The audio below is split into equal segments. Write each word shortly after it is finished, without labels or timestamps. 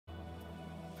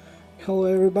Hello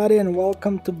everybody and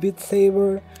welcome to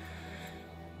Beatsaber,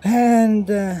 and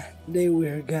today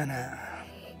we're gonna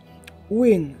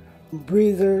win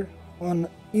Breezer on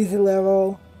easy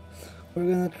level. We're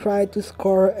gonna try to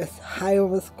score as high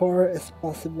of a score as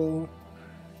possible.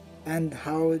 And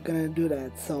how are we gonna do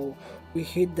that? So we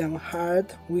hit them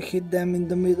hard, we hit them in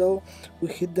the middle, we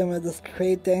hit them at a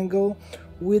straight angle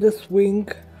with a swing,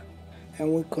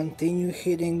 and we continue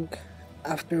hitting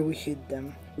after we hit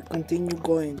them. We continue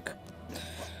going.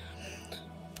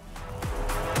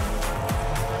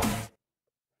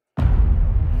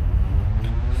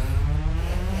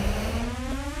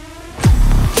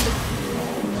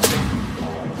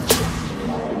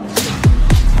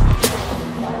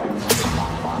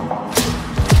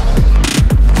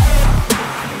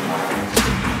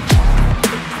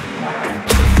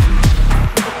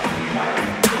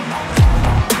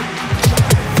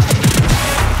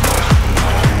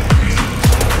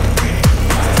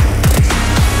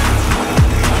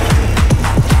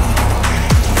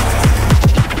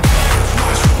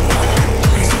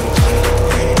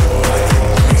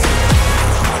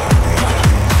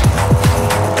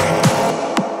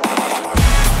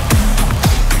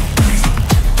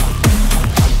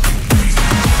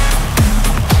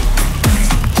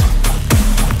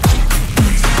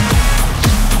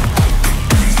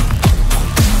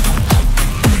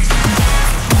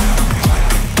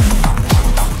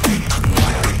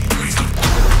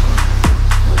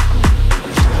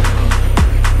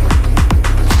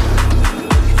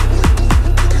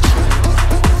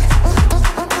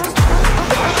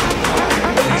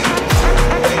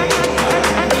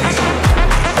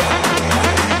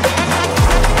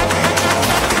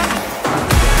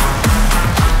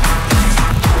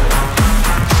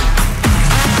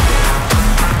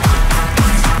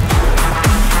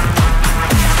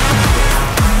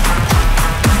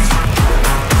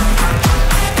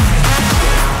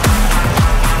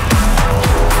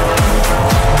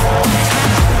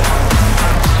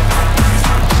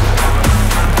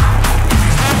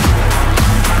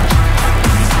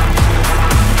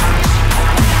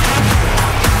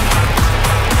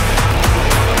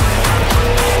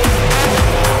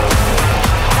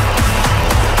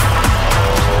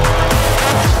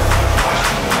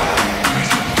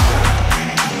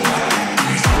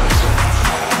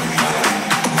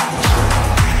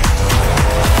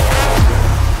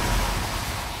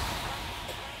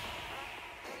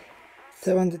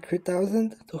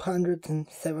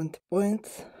 $73,270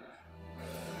 points.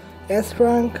 S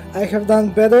rank, I have done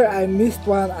better. I missed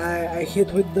one. I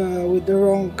hit with the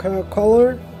wrong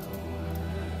color.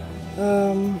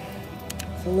 So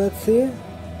let's see.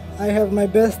 I have my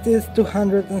best is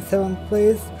 207th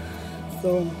place.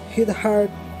 So hit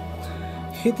hard,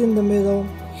 hit in the middle,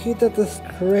 hit at a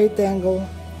straight angle.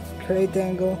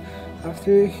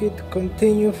 After you hit,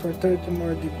 continue for 30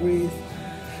 more degrees.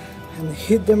 And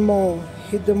hit them all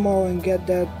and get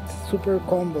that super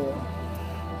combo.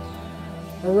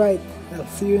 Alright, I'll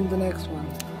see you in the next one.